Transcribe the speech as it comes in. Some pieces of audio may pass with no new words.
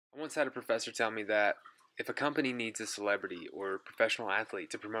once had a professor tell me that if a company needs a celebrity or professional athlete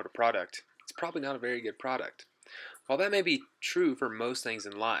to promote a product, it's probably not a very good product. While that may be true for most things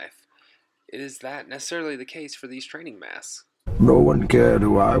in life, is that necessarily the case for these training masks? No one cared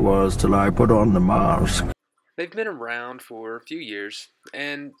who I was till I put on the mask. They've been around for a few years,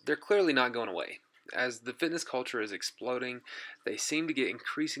 and they're clearly not going away. As the fitness culture is exploding, they seem to get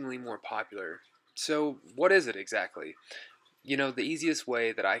increasingly more popular. So, what is it exactly? The easiest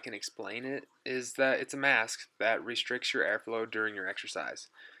way that I can explain it is that it's a mask that restricts your airflow during your exercise.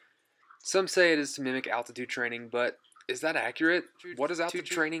 Some say it is to mimic altitude training, but is that accurate? What does altitude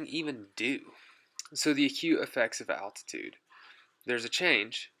training even do? So the acute effects of altitude. There's a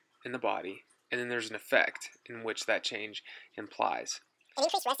change in the body, and then there's an effect in which that change implies. An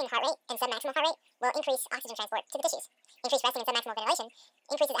increased resting heart rate and submaximal heart rate will increase oxygen transport to the tissues. Increased resting and submaximal ventilation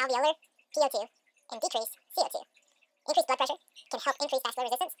increases alveolar PO2 and decrease CO2. Increased blood pressure can help increase vascular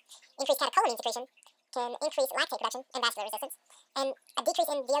resistance. Increased catecholamine secretion can increase lactate production and vascular resistance. And a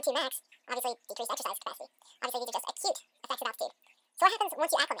decrease in VO2 max, obviously decreased exercise capacity. Obviously these are just acute effects of altitude. So what happens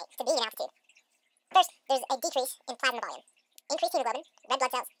once you acclimate to being in altitude? First, there's a decrease in plasma volume, increased hemoglobin, red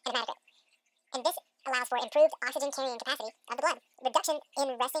blood cells, and hematocrit. And this allows for improved oxygen carrying capacity of the blood. Reduction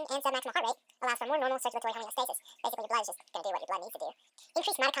in resting and submaximal heart rate allows for more normal circulatory homeostasis. Basically, your blood is just going to do what your blood needs to do.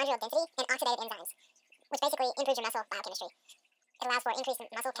 Increased mitochondrial density and oxidative enzymes, which basically improves your muscle biochemistry. It allows for increased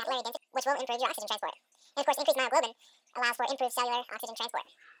muscle capillary density, which will improve your oxygen transport. And of course, increased myoglobin allows for improved cellular oxygen transport.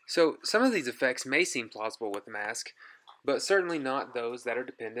 So some of these effects may seem plausible with the mask, but certainly not those that are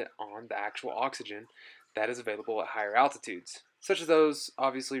dependent on the actual oxygen that is available at higher altitudes, such as those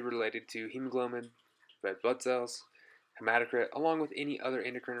obviously related to hemoglobin, red blood cells, hematocrit, along with any other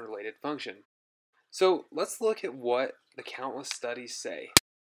endocrine-related function. So let's look at what the countless studies say.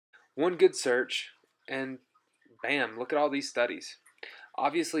 One good search, and bam, look at all these studies.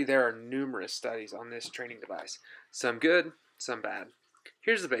 Obviously, there are numerous studies on this training device. Some good, some bad.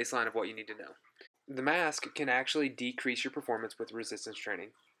 Here's the baseline of what you need to know. The mask can actually decrease your performance with resistance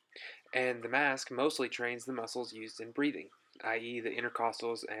training. And the mask mostly trains the muscles used in breathing, i.e. the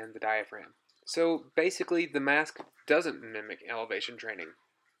intercostals and the diaphragm. So basically, the mask doesn't mimic elevation training.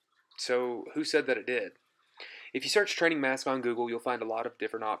 So who said that it did? If you search training mask on Google, you'll find a lot of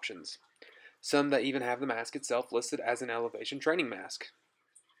different options. Some that even have the mask itself listed as an elevation training mask.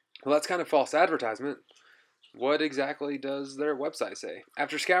 Well, that's kind of false advertisement. What exactly does their website say?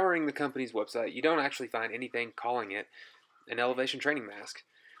 After scouring the company's website, you don't actually find anything calling it an elevation training mask.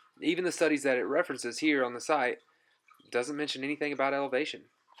 Even the studies that it references here on the site doesn't mention anything about elevation.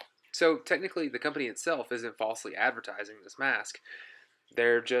 So technically, the company itself isn't falsely advertising this mask.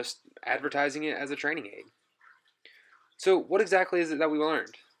 They're just advertising it as a training aid. So what exactly is it that we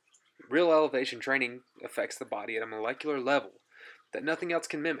learned? Real elevation training affects the body at a molecular level that nothing else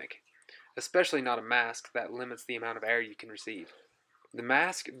can mimic, especially not a mask that limits the amount of air you can receive. The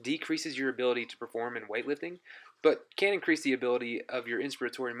mask decreases your ability to perform in weightlifting, but can increase the ability of your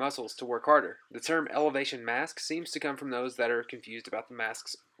inspiratory muscles to work harder. The term elevation mask seems to come from those that are confused about the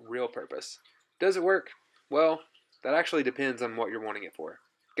mask's real purpose. Does it work? Well, that actually depends on what you're wanting it for.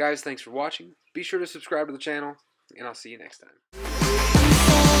 Guys, thanks for watching. Be sure to subscribe to the channel, and I'll see you next time.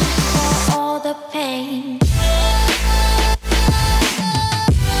 All the pain